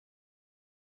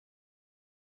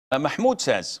Mahmoud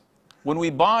says, when we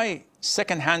buy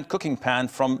second-hand cooking pan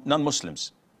from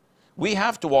non-Muslims, we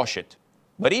have to wash it.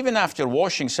 But even after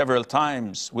washing several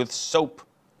times with soap,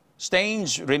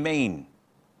 stains remain.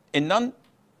 In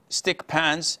non-stick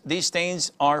pans, these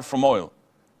stains are from oil,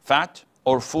 fat,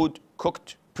 or food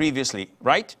cooked previously,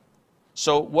 right?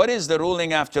 So what is the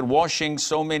ruling after washing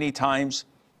so many times?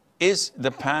 Is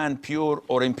the pan pure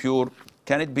or impure?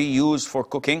 Can it be used for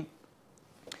cooking?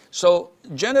 So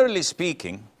generally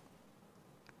speaking,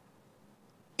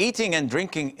 eating and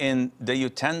drinking in the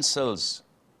utensils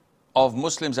of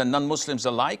Muslims and non-Muslims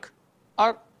alike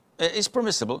is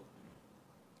permissible,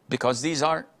 because these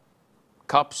are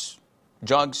cups,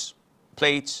 jugs,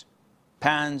 plates,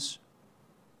 pans,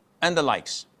 and the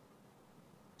likes.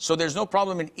 So there's no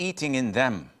problem in eating in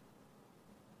them,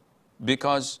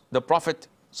 because the Prophet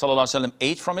ﷺ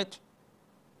ate from it,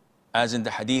 as in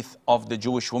the hadith of the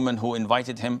Jewish woman who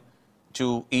invited him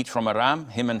to eat from a ram,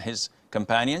 him and his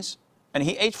companions, and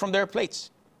he ate from their plates.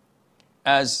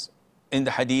 As in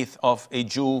the hadith of a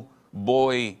Jew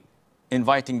boy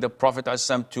inviting the Prophet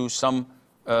ﷺ to some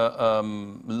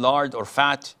lard or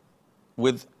fat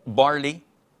with barley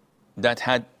that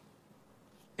had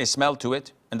a smell to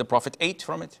it, and the Prophet ate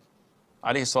from it,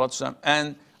 alayhi salatu wasalam.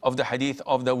 And of the hadith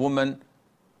of the woman,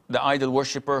 the idol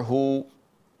worshipper, who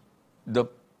the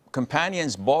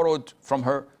companions borrowed from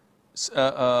her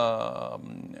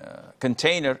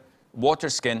container, water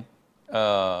skin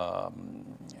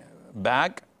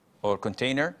bag or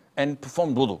container, and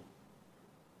performed wudu.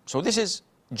 So this is,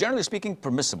 generally speaking,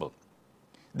 permissible.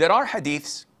 There are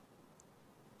hadiths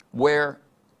where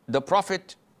the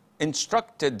Prophet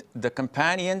instructed the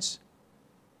companions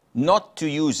not to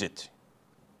use it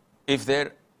if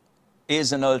there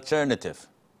is an alternative.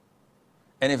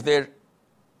 And if there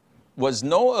was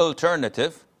no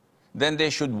alternative, then they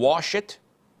should wash it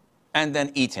and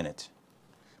then eat in it.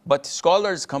 But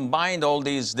scholars combined all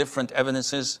these different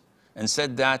evidences and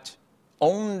said that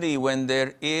only when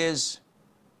there is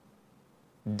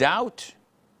doubt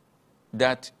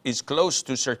that is close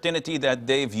to certainty that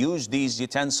they've used these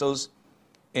utensils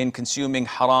in consuming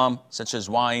haram, such as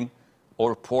wine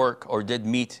or pork or dead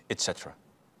meat, etc.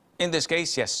 In this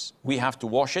case, yes, we have to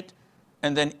wash it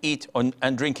and then eat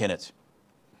and drink in it.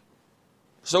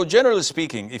 So generally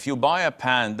speaking, if you buy a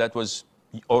pan that was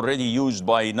already used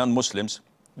by non-Muslims,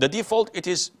 the default, it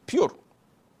is pure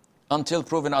until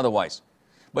proven otherwise.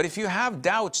 But if you have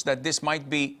doubts that this might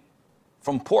be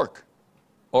from pork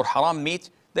or haram meat,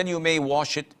 then you may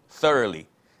wash it thoroughly.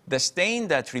 The stain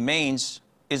that remains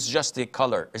is just a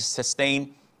color. It's a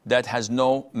stain that has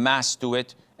no mass to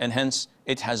it, and hence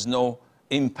it has no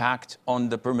impact on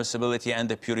the permissibility and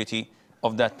the purity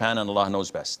of that pan, and Allah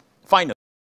knows best. Finally,